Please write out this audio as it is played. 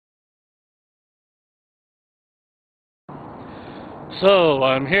So,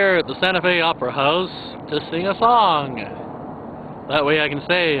 I'm here at the Santa Fe Opera House to sing a song. That way I can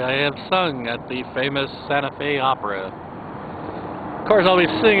say I have sung at the famous Santa Fe Opera. Of course, I'll be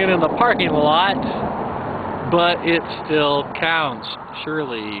singing in the parking lot, but it still counts,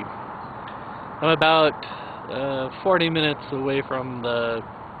 surely. I'm about 40 minutes away from the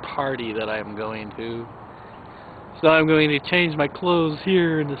party that I'm going to. So I'm going to change my clothes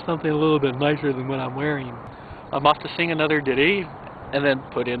here into something a little bit nicer than what I'm wearing. I'm off to sing another ditty, and then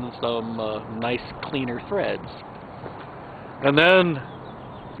put in some nice cleaner threads. And then,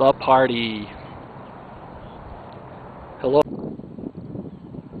 the party. Hello.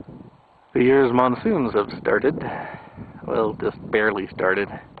 The year's monsoons have started. Well, just barely started.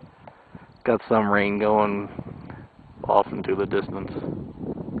 Got some rain going off into the distance.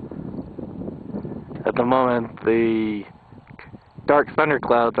 At the moment, the dark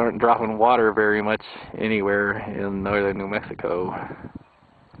thunderclouds aren't dropping water very much anywhere in northern New Mexico.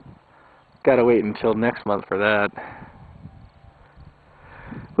 Gotta wait until next month for that.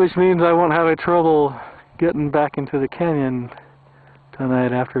 Which means I won't have any trouble getting back into the canyon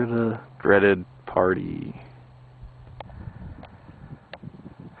tonight after the dreaded party.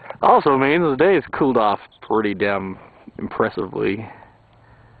 Also means the day's cooled off pretty damn impressively.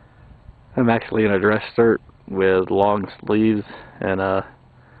 I'm actually in a dress shirt with long sleeves and a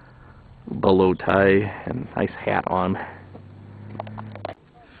bow tie and nice hat on.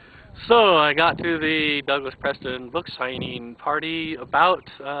 So I got to the Douglas Preston book signing party about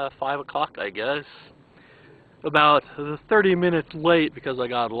 5 o'clock, I guess. About 30 minutes late because I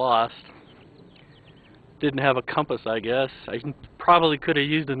got lost. Didn't have a compass, I guess. I probably could have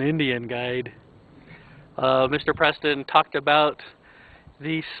used an Indian guide. Mr. Preston talked about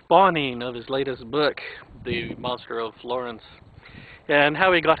the spawning of his latest book, The Monster of Florence, and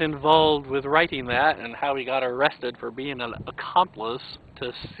how he got involved with writing that, and how he got arrested for being an accomplice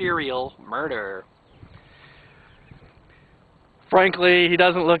to serial murder. Frankly, he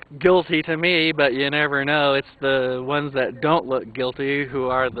doesn't look guilty to me, but you never know. It's the ones that don't look guilty who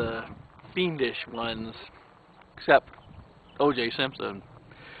are the fiendish ones, except O.J. Simpson.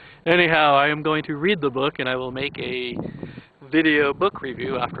 Anyhow, I am going to read the book, and I will make a video book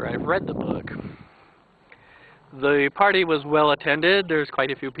review after I've read the book. The party was well attended. There's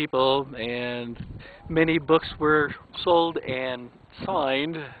quite a few people, and many books were sold and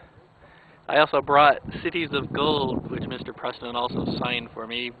signed. I also brought Cities of Gold, which Mr. Preston also signed for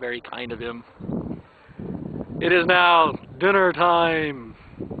me. Very kind of him. It is now dinner time.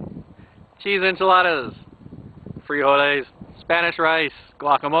 Cheese enchiladas, frijoles, Spanish rice,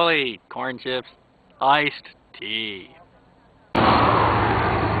 guacamole, corn chips, iced tea.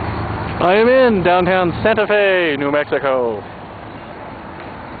 I am in downtown Santa Fe, New Mexico.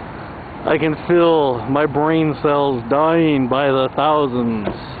 I can feel my brain cells dying by the thousands.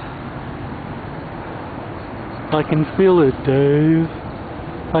 I can feel it, Dave.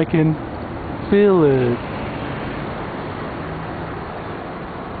 I can feel it.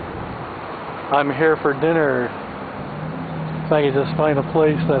 I'm here for dinner. If I could just find a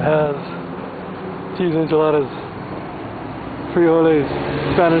place that has cheese enchiladas, frijoles,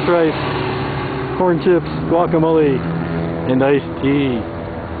 Spanish rice, corn chips, guacamole, and iced tea.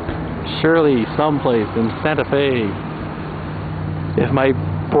 Surely someplace in Santa Fe. If my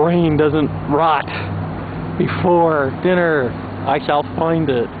brain doesn't rot before dinner, I shall find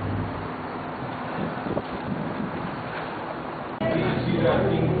it.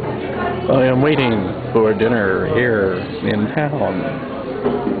 I am waiting for dinner here in town.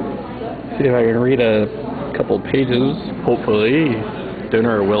 See if I can read a couple pages. Hopefully,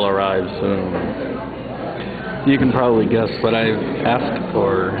 dinner will arrive soon. You can probably guess what I've asked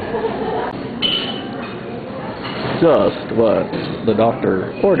for. Just what the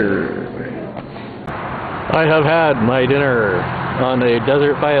doctor ordered. I have had my dinner. On a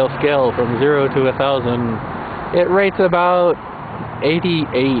Desert File scale from 0 to 1,000, it rates about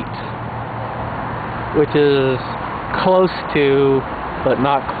 88, which is close to, but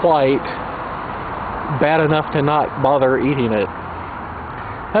not quite, bad enough to not bother eating it.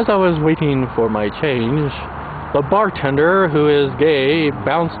 As I was waiting for my change, the bartender, who is gay,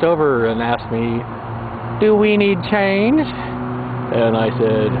 bounced over and asked me, "Do we need change?" And I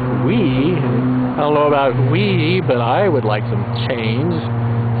said, "We? I don't know about we, but I would like some change."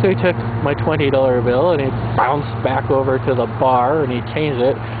 So he took my $20 bill and he bounced back over to the bar and he changed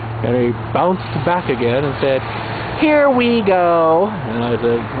it. And he bounced back again and said, "Here we go." And I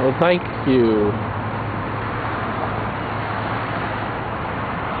said, "Well, thank you."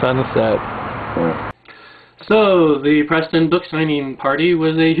 Sunset. So, the Preston book signing party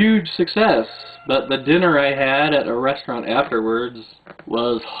was a huge success, but the dinner I had at a restaurant afterwards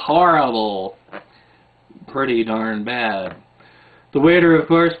was horrible. Pretty darn bad. The waiter, of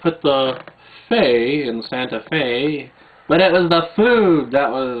course, put the Fe in Santa Fe, but it was the food that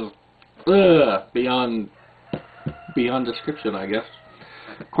was beyond description, I guess.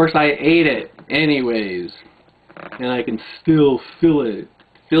 Of course, I ate it anyways, and I can still feel it.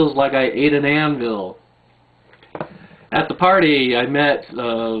 Feels like I ate an anvil. At the party, I met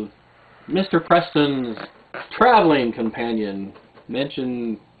Mr. Preston's traveling companion,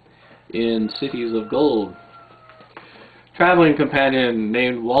 mentioned in Cities of Gold. Traveling companion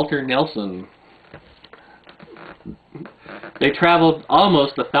named Walter Nelson. They traveled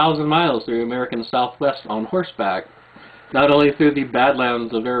almost 1,000 miles through American Southwest on horseback, not only through the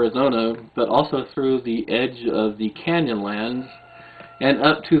Badlands of Arizona, but also through the edge of the Canyonlands and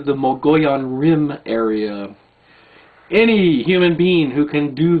up to the Mogollon Rim area. Any human being who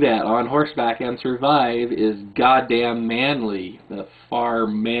can do that on horseback and survive is goddamn manly. That's far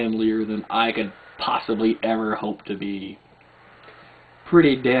manlier than I could possibly ever hope to be.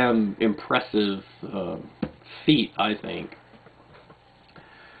 Pretty damn impressive feat, I think.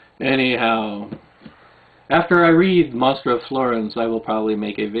 Anyhow, after I read Monster of Florence, I will probably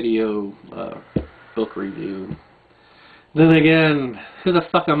make a video book review. Then again, who the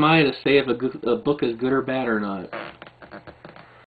fuck am I to say if a book is good or bad or not?